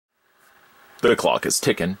The clock is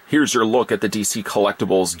ticking. Here's your look at the DC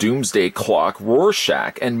Collectibles Doomsday Clock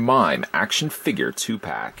Rorschach and Mime action figure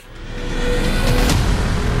 2-pack.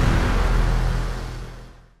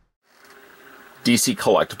 DC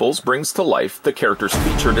Collectibles brings to life the characters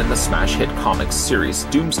featured in the smash hit comics series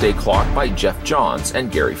Doomsday Clock by Jeff Johns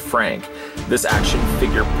and Gary Frank. This action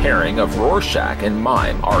figure pairing of Rorschach and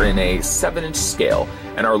Mime are in a 7-inch scale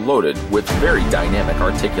and are loaded with very dynamic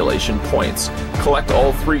articulation points. Collect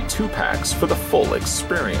all 3 2-packs for the full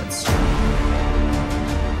experience.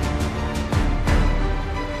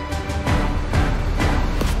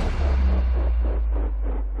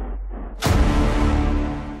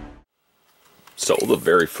 So the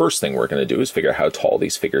very first thing we're going to do is figure out how tall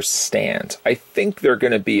these figures stand. I think they're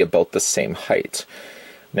going to be about the same height.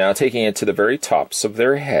 Now, taking it to the very tops of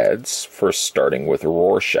their heads, first starting with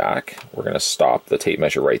Rorschach, we're going to stop the tape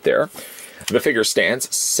measure right there. The figure stands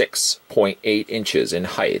 6.8 inches in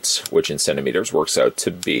height, which in centimeters works out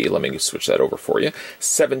to be, let me switch that over for you,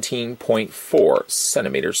 17.4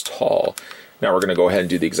 centimeters tall. Now we're going to go ahead and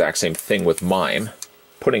do the exact same thing with Mime,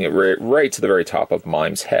 putting it right to the very top of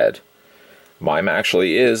Mime's head. Mime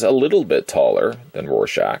actually is a little bit taller than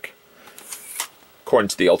Rorschach. According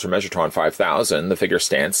to the Ultra Measure-Tron 5000, the figure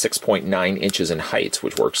stands 6.9 inches in height,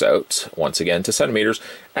 which works out, once again, to centimeters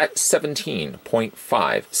at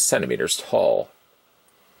 17.5 centimeters tall.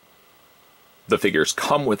 The figures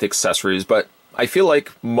come with accessories, but I feel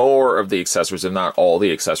like more of the accessories, if not all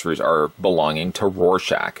the accessories, are belonging to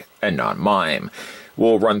Rorschach and not Mime.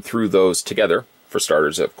 We'll run through those together. For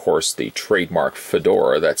starters, of course, the trademark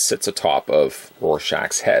fedora that sits atop of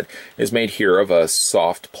Rorschach's head is made here of a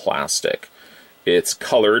soft plastic. It's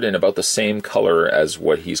colored in about the same color as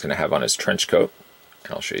what he's going to have on his trench coat.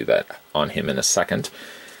 I'll show you that on him in a second.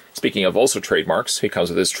 Speaking of also trademarks, he comes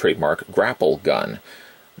with his trademark grapple gun.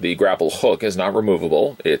 The grapple hook is not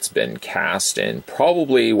removable. It's been cast in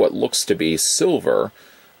probably what looks to be silver,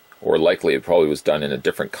 or likely it probably was done in a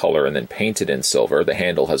different color and then painted in silver. The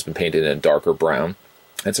handle has been painted in a darker brown.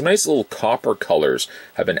 And some nice little copper colors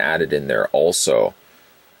have been added in there also.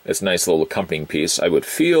 It's a nice little accompanying piece. I would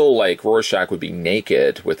feel like Rorschach would be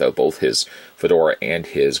naked without both his fedora and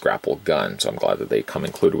his grapple gun, so I'm glad that they come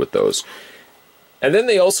included with those. And then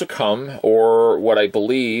they also come, or what I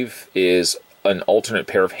believe is an alternate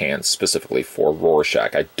pair of hands specifically for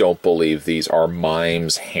Rorschach. I don't believe these are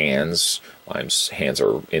Mime's hands. Mime's hands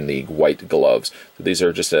are in the white gloves. So these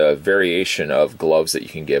are just a variation of gloves that you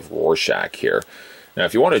can give Rorschach here. Now,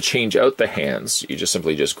 if you want to change out the hands, you just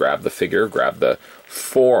simply grab the figure, grab the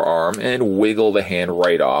forearm, and wiggle the hand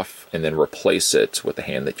right off, and then replace it with the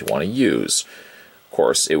hand that you want to use. Of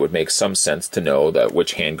course, it would make some sense to know that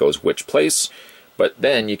which hand goes which place, but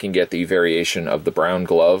then you can get the variation of the brown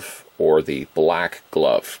glove or the black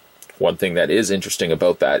glove. One thing that is interesting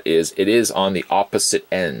about that is it is on the opposite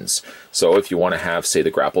ends. So if you want to have, say, the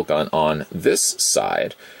grapple gun on this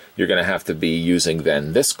side, you're going to have to be using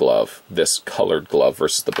then this glove, this colored glove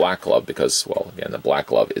versus the black glove because, well, again, the black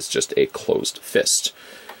glove is just a closed fist.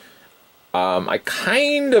 I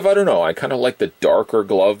kind of like the darker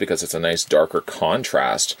glove because it's a nice darker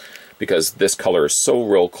contrast because this color is so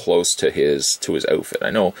real close to his outfit.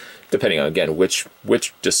 I know, depending on, again, which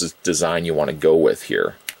design you want to go with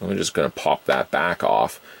here. I'm just going to pop that back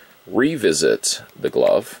off, revisit the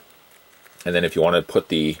glove, and then if you want to put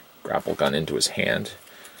the grapple gun into his hand,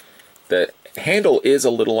 the handle is a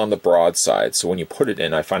little on the broad side, so when you put it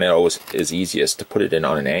in, I find it always is easiest to put it in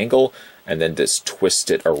on an angle and then just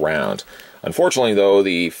twist it around. Unfortunately, though,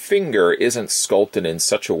 the finger isn't sculpted in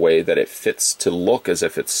such a way that it fits to look as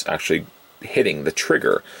if it's actually hitting the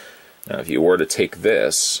trigger. Now, if you were to take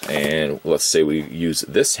this, and let's say we use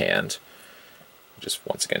this hand, just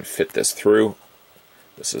once again fit this through.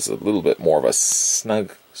 This is a little bit more of a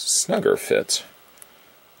snugger fit.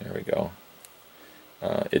 There we go.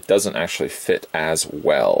 It doesn't actually fit as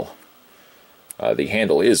well. The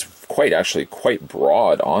handle is actually quite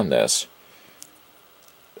broad on this.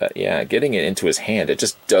 Yeah, getting it into his hand, it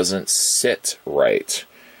just doesn't sit right.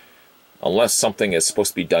 Unless something is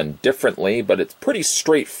supposed to be done differently, but it's pretty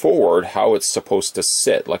straightforward how it's supposed to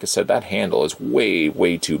sit. Like I said, that handle is way,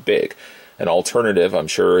 way too big. An alternative, I'm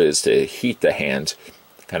sure, is to heat the hand,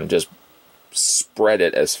 kind of just spread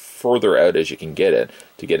it as further out as you can get it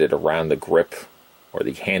to get it around the grip or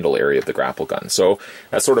the handle area of the grapple gun. So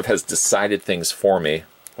that sort of has decided things for me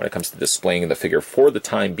when it comes to displaying the figure for the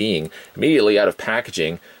time being, immediately out of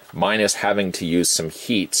packaging, minus having to use some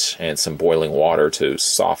heat and some boiling water to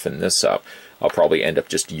soften this up. I'll probably end up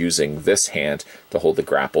just using this hand to hold the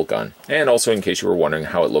grapple gun. And also, in case you were wondering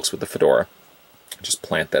how it looks with the fedora, just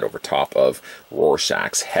plant that over top of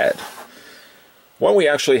Rorschach's head. Why don't we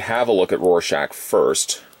actually have a look at Rorschach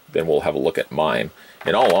first, then we'll have a look at Mime.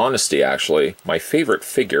 In all honesty, actually, my favorite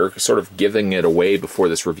figure, sort of giving it away before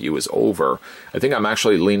this review is over, I think I'm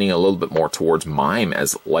actually leaning a little bit more towards Mime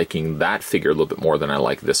as liking that figure a little bit more than I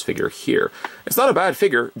like this figure here. It's not a bad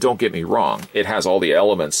figure, don't get me wrong. It has all the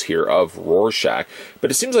elements here of Rorschach,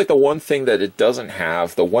 but it seems like the one thing that it doesn't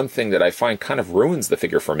have, the one thing that I find kind of ruins the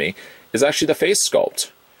figure for me, is actually the face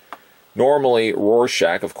sculpt. Normally,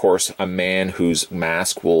 Rorschach, of course, a man whose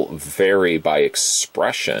mask will vary by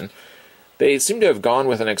expression, they seem to have gone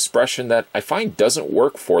with an expression that I find doesn't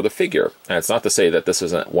work for the figure. And it's not to say that this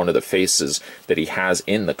isn't one of the faces that he has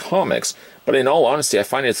in the comics, but in all honesty, I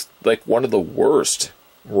find it's like one of the worst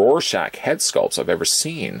Rorschach head sculpts I've ever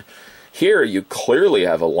seen. Here, you clearly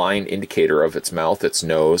have a line indicator of its mouth, its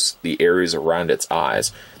nose, the areas around its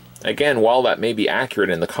eyes. Again, while that may be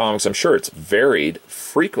accurate in the comics, I'm sure it's varied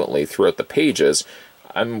frequently throughout the pages.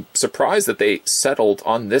 I'm surprised that they settled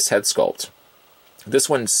on this head sculpt. This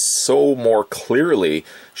one so more clearly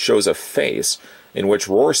shows a face in which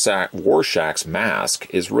Rorschach's mask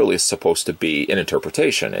is really supposed to be an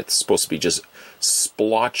interpretation. It's supposed to be just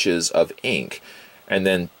splotches of ink, and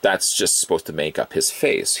then that's just supposed to make up his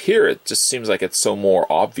face. Here, it just seems like it's so more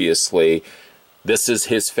obviously, this is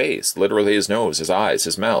his face, literally his nose, his eyes,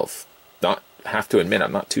 his mouth. Have to admit,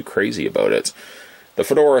 I'm not too crazy about it. The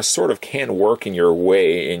fedora sort of can work in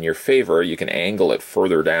your favor. You can angle it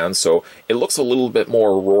further down, so it looks a little bit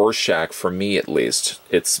more Rorschach for me, at least.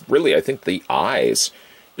 It's really, I think, the eyes,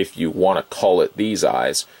 if you want to call it these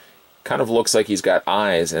eyes, kind of looks like he's got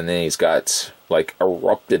eyes, and then he's got like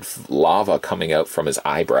erupted lava coming out from his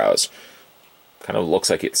eyebrows. Kind of looks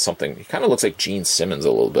like it's something. He kind of looks like Gene Simmons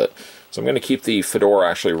a little bit. So I'm going to keep the fedora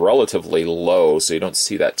actually relatively low, so you don't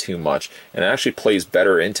see that too much, and it actually plays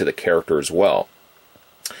better into the character as well.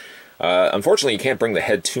 Unfortunately, you can't bring the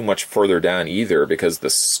head too much further down either, because the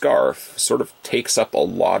scarf sort of takes up a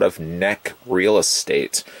lot of neck real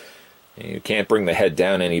estate. You can't bring the head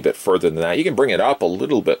down any bit further than that. You can bring it up a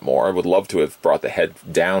little bit more. I would love to have brought the head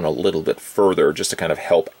down a little bit further just to kind of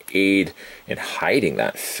help aid in hiding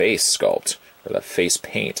that face sculpt, or that face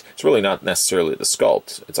paint. It's really not necessarily the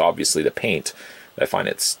sculpt. It's obviously the paint that I find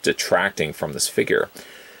it's detracting from this figure.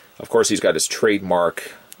 Of course, he's got his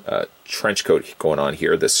trademark trench coat going on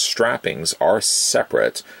here. The strappings are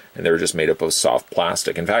separate, and they're just made up of soft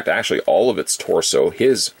plastic. In fact, actually, all of its torso,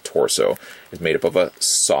 his torso, is made up of a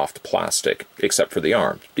soft plastic, except for the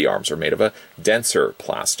arms. The arms are made of a denser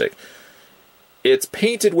plastic. It's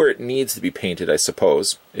painted where it needs to be painted, I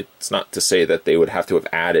suppose. It's not to say that they would have to have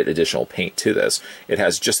added additional paint to this. It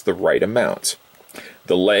has just the right amount.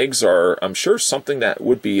 The legs are, I'm sure, something that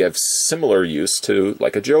would be of similar use to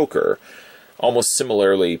like a Joker. Almost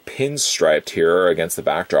similarly pinstriped here against the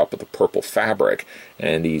backdrop of the purple fabric,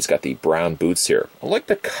 and he's got the brown boots here. I like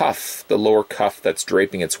the cuff, the lower cuff that's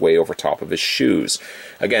draping its way over top of his shoes.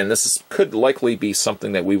 Again, this could likely be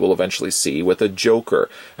something that we will eventually see with a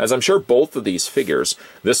Joker, as I'm sure both of these figures,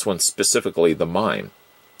 this one specifically, the Mime,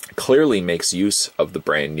 clearly makes use of the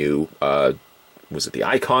brand new, was it the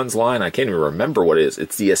Icons line? I can't even remember what it is.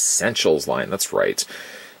 It's the Essentials line, that's right.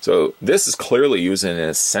 So this is clearly using an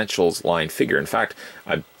Essentials line figure. In fact,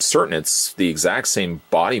 I'm certain it's the exact same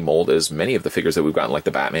body mold as many of the figures that we've gotten, like the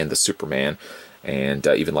Batman, the Superman, and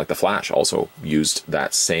even like the Flash also used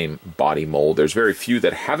that same body mold. There's very few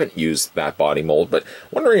that haven't used that body mold, but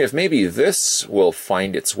wondering if maybe this will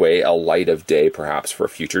find its way a light of day perhaps for a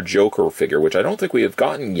future Joker figure, which I don't think we have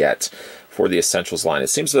gotten yet for the Essentials line. It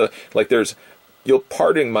seems like there's, you'll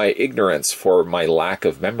pardon my ignorance for my lack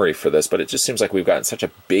of memory for this, but it just seems like we've gotten such a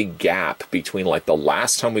big gap between like the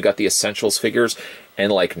last time we got the Essentials figures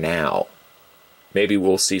and like now. Maybe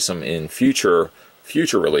we'll see some in future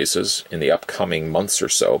releases in the upcoming months or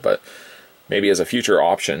so, but maybe as a future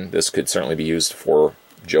option, this could certainly be used for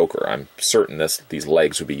Joker. I'm certain these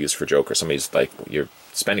legs would be used for Joker. Somebody's like, you're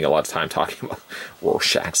spending a lot of time talking about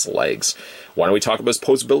Rorschach's legs. Why don't we talk about his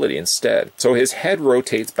posability instead? So his head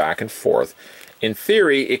rotates back and forth. In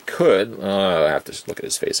theory, it could, I have to look at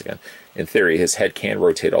his face again. In theory, his head can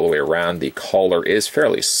rotate all the way around. The collar is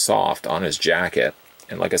fairly soft on his jacket.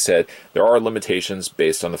 And like I said, there are limitations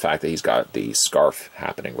based on the fact that he's got the scarf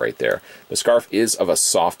happening right there. The scarf is of a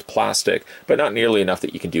soft plastic, but not nearly enough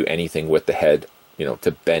that you can do anything with the head, you know,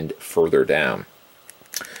 to bend further down.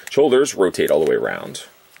 Shoulders rotate all the way around.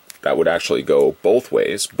 That would actually go both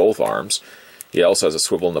ways, both arms. He also has a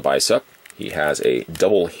swivel in the bicep. He has a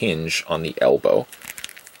double hinge on the elbow.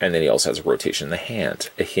 And then he also has a rotation in the hand,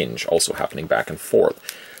 a hinge also happening back and forth.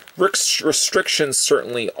 Restrictions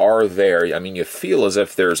certainly are there. I mean, you feel as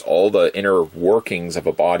if there's all the inner workings of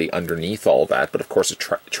a body underneath all that, but of course a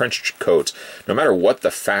trench coat, no matter what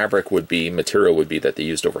the fabric would be, material would be that they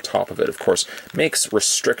used over top of it, of course, makes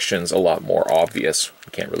restrictions a lot more obvious.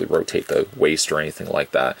 You can't really rotate the waist or anything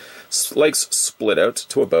like that. Legs split out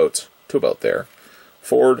to about there.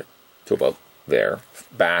 Forward to about there.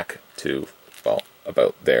 Back to, well,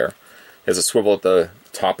 about there. There's a swivel at the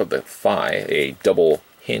top of the thigh, a double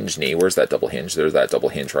hinge knee. Where's that double hinge? There's that double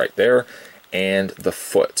hinge right there. And the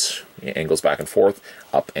foot. It angles back and forth,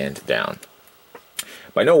 up and down.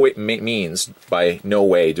 By no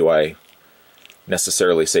way do I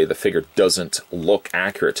necessarily say the figure doesn't look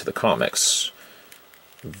accurate to the comics.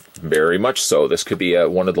 Very much so. This could be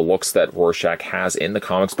one of the looks that Rorschach has in the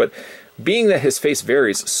comics, but being that his face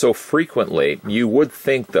varies so frequently, you would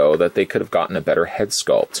think, though, that they could have gotten a better head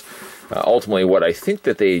sculpt. Ultimately, what I think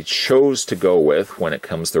that they chose to go with when it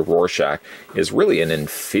comes to Rorschach is really an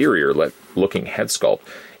inferior-looking head sculpt.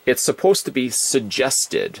 It's supposed to be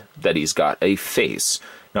suggested that he's got a face,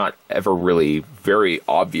 not ever really very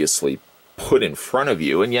obviously put in front of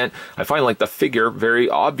you, and yet I find like the figure very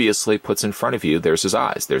obviously puts in front of you. There's his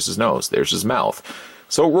eyes, there's his nose, there's his mouth.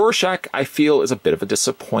 So Rorschach, I feel, is a bit of a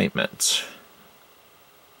disappointment.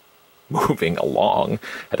 Moving along,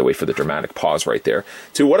 had to wait for the dramatic pause right there,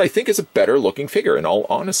 to what I think is a better looking figure, in all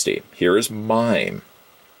honesty. Here is Mime.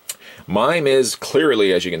 Mime is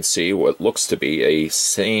clearly, as you can see, what looks to be a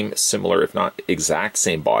similar, if not exact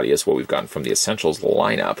same body as what we've gotten from the Essentials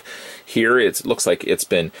lineup. Here it looks like it's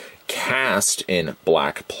been cast in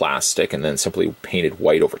black plastic and then simply painted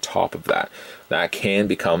white over top of that. That can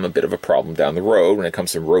become a bit of a problem down the road when it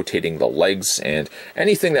comes to rotating the legs and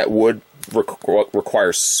anything that would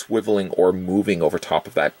require swiveling or moving over top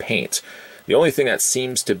of that paint. The only thing that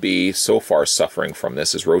seems to be so far suffering from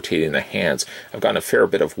this is rotating the hands. I've gotten a fair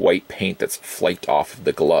bit of white paint that's flaked off of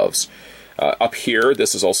the gloves. Up here,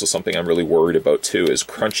 this is also something I'm really worried about too, is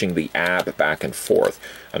crunching the ab back and forth.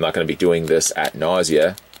 I'm not going to be doing this ad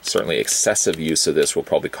nausea. Certainly excessive use of this will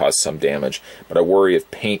probably cause some damage, but I worry if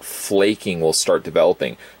paint flaking will start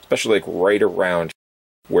developing, especially like right around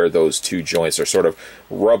where those two joints are sort of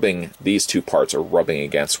rubbing, these two parts are rubbing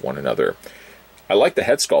against one another. I like the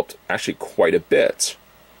head sculpt actually quite a bit.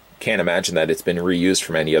 Can't imagine that it's been reused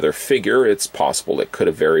from any other figure. It's possible it could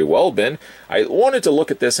have very well been. I wanted to look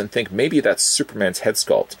at this and think maybe that's Superman's head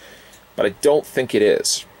sculpt, but I don't think it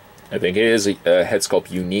is. I think it is a head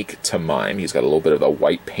sculpt unique to Mime. He's got a little bit of the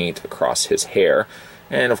white paint across his hair.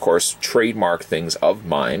 And, of course, trademark things of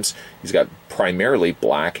Mime's. He's got primarily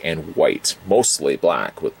black and white. Mostly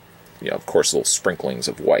black with, of course, little sprinklings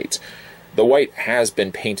of white. The white has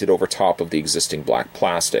been painted over top of the existing black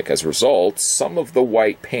plastic. As a result, some of the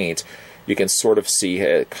white paint, you can sort of see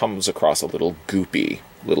it comes across a little goopy,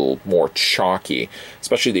 a little more chalky,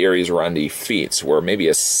 especially the areas around the feet, where maybe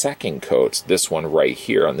a second coat, this one right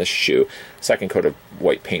here on this shoe, second coat of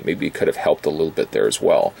white paint maybe could have helped a little bit there as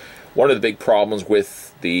well. One of the big problems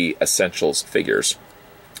with the Essentials figures,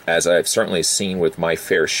 as I've certainly seen with my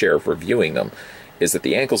fair share of reviewing them, is that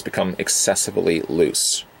the ankles become excessively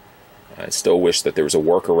loose. I still wish that there was a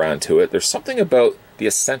workaround to it. There's something about the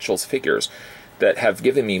Essentials figures that have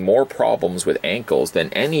given me more problems with ankles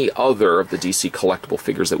than any other of the DC collectible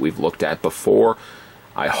figures that we've looked at before.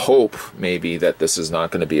 I hope maybe that this is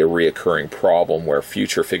not going to be a reoccurring problem where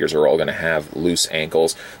future figures are all going to have loose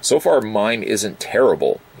ankles. So far, Mime isn't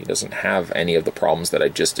terrible. He doesn't have any of the problems that I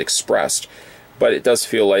just expressed, but it does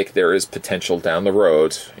feel like there is potential down the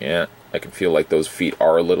road. Yeah, I can feel like those feet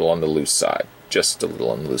are a little on the loose side. Just a little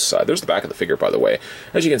on the loose side. There's the back of the figure, by the way.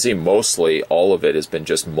 As you can see, mostly all of it has been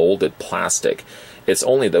just molded plastic. It's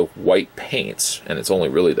only the white paint, and it's only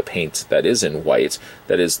really the paint that is in white,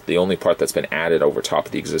 that is the only part that's been added over top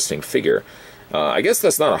of the existing figure. I guess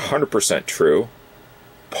that's not 100% true.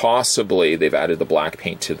 Possibly they've added the black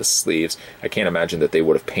paint to the sleeves. I can't imagine that they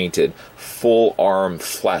would have painted full arm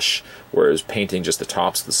flesh, whereas painting just the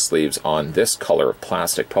tops of the sleeves on this color of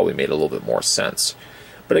plastic probably made a little bit more sense.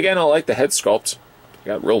 But again, I like the head sculpt. I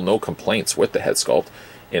got no complaints with the head sculpt.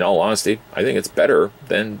 In all honesty, I think it's better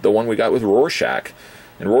than the one we got with Rorschach.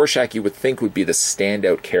 And Rorschach, you would think, would be the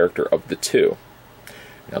standout character of the two.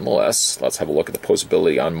 Nonetheless, let's have a look at the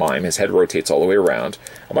posability on Mime. His head rotates all the way around.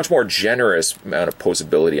 A much more generous amount of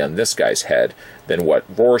posability on this guy's head than what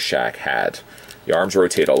Rorschach had. The arms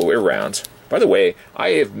rotate all the way around. By the way,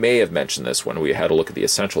 I may have mentioned this when we had a look at the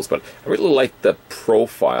Essentials, but I really like the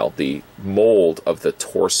profile, the mold of the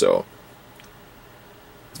torso.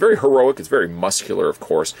 It's very heroic, it's very muscular, of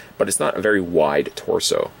course, but it's not a very wide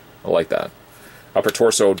torso. I like that. Upper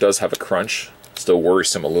torso does have a crunch. Still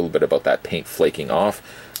worrisome a little bit about that paint flaking off.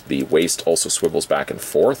 The waist also swivels back and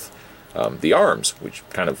forth. The arms, which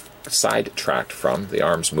kind of sidetracked from, the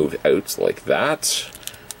arms move out like that.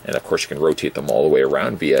 And of course you can rotate them all the way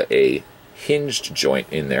around via a hinged joint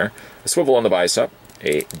in there. A swivel on the bicep,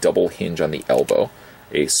 a double hinge on the elbow,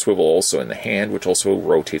 a swivel also in the hand, which also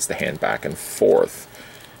rotates the hand back and forth.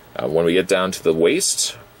 When we get down to the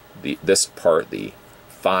waist, this part, the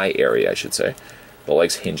thigh area I should say, the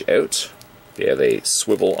legs hinge out. They have a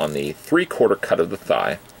swivel on the 3/4 cut of the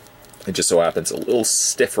thigh. It just so happens a little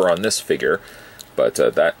stiffer on this figure, but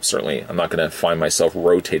that certainly, I'm not going to find myself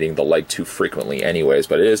rotating the leg too frequently anyways,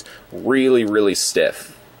 but it is really, really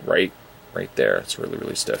stiff. Right there, it's really,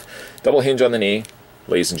 really stiff. Double hinge on the knee,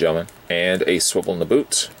 ladies and gentlemen, and a swivel in the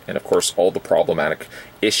boot. And of course, all the problematic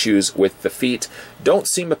issues with the feet don't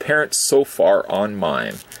seem apparent so far on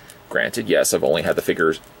Mime. Granted, yes, I've only had the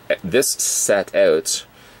figures this set out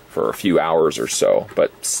for a few hours or so,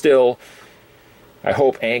 but still, I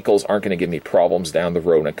hope ankles aren't going to give me problems down the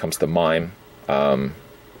road when it comes to Mime.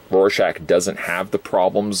 Rorschach doesn't have the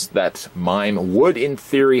problems that Mime would, in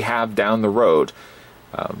theory, have down the road.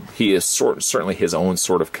 He is certainly his own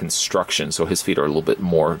sort of construction, so his feet are a little bit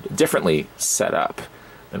more differently set up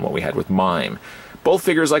than what we had with Mime. Both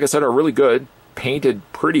figures, like I said, are really good. Painted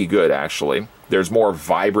pretty good, actually. There's more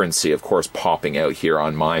vibrancy, of course, popping out here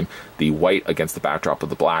on Mime. The white against the backdrop of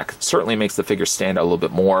the black certainly makes the figure stand out a little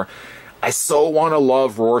bit more. I so want to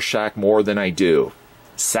love Rorschach more than I do.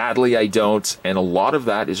 Sadly, I don't, and a lot of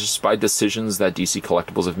that is just by decisions that DC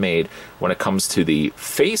Collectibles have made when it comes to the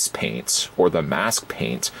face paint or the mask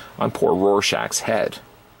paint on poor Rorschach's head.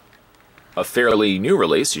 A fairly new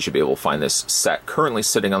release, you should be able to find this set currently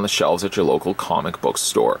sitting on the shelves at your local comic book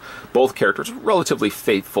store. Both characters are relatively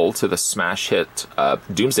faithful to the smash hit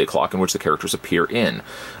Doomsday Clock in which the characters appear in.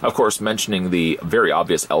 Of course, mentioning the very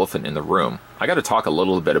obvious elephant in the room, I got to talk a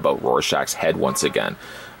little bit about Rorschach's head once again.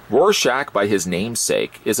 Rorschach, by his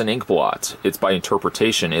namesake, is an inkblot. It's by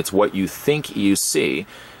interpretation, it's what you think you see.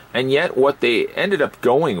 And yet what they ended up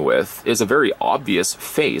going with is a very obvious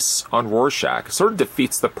face on Rorschach. It sort of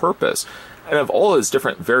defeats the purpose. And of all his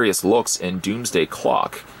different various looks in Doomsday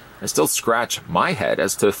Clock, I still scratch my head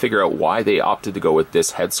as to figure out why they opted to go with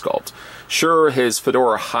this head sculpt. Sure, his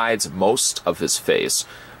fedora hides most of his face,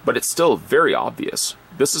 but it's still very obvious.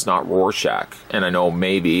 This is not Rorschach. And I know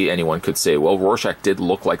maybe anyone could say, well, Rorschach did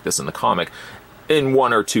look like this in the comic. In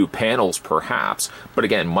one or two panels, perhaps. But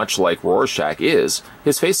again, much like Rorschach is,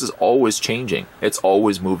 his face is always changing. It's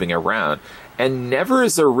always moving around. And never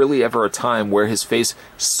is there really ever a time where his face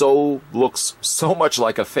looks so much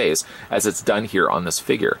like a face as it's done here on this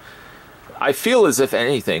figure. I feel as if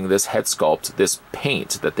anything, this head sculpt, this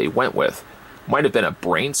paint that they went with, might have been a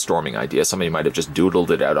brainstorming idea. Somebody might have just doodled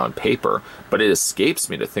it out on paper. But it escapes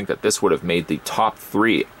me to think that this would have made the top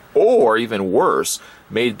 3, or even worse,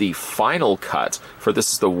 made the final cut, for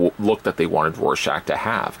this is the look that they wanted Rorschach to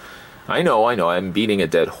have. I know, I'm beating a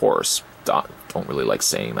dead horse. Don't really like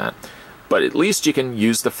saying that. But at least you can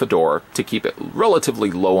use the fedora to keep it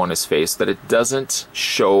relatively low on his face, that it doesn't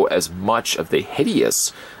show as much of the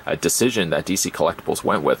hideous decision that DC Collectibles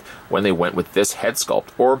went with when they went with this head sculpt,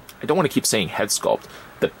 or I don't want to keep saying head sculpt,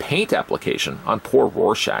 the paint application on poor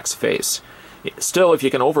Rorschach's face. Still, if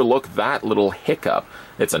you can overlook that little hiccup,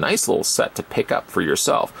 it's a nice little set to pick up for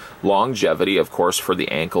yourself. Longevity, of course, for the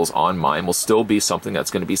ankles on Mime will still be something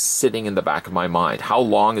that's going to be sitting in the back of my mind. How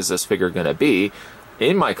long is this figure going to be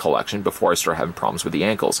in my collection before I start having problems with the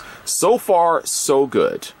ankles? So far, so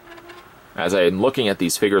good. As I'm looking at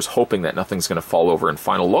these figures, hoping that nothing's going to fall over in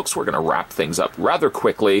final looks, we're going to wrap things up rather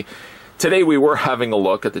quickly. Today we were having a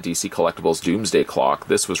look at the DC Collectibles Doomsday Clock.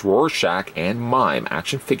 This was Rorschach and Mime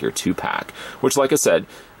action figure 2-pack, which, like I said,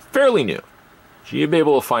 fairly new. You'll be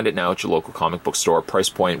able to find it now at your local comic book store. Price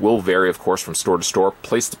point will vary, of course, from store to store,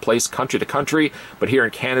 place to place, country to country, but here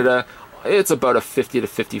in Canada, it's about a $50 to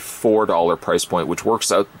 $54 price point, which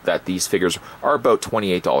works out that these figures are about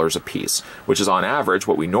 $28 a piece, which is on average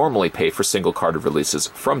what we normally pay for single-carded releases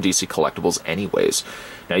from DC Collectibles anyways.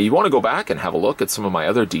 Now, you want to go back and have a look at some of my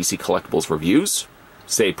other DC Collectibles reviews.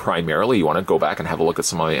 Say primarily you want to go back and have a look at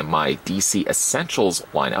some of my DC Essentials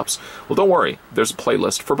lineups. Well, don't worry, there's a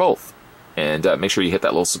playlist for both. And make sure you hit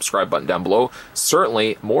that little subscribe button down below.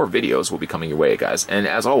 Certainly, more videos will be coming your way, guys. And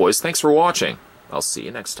as always, thanks for watching. I'll see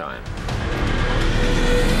you next time.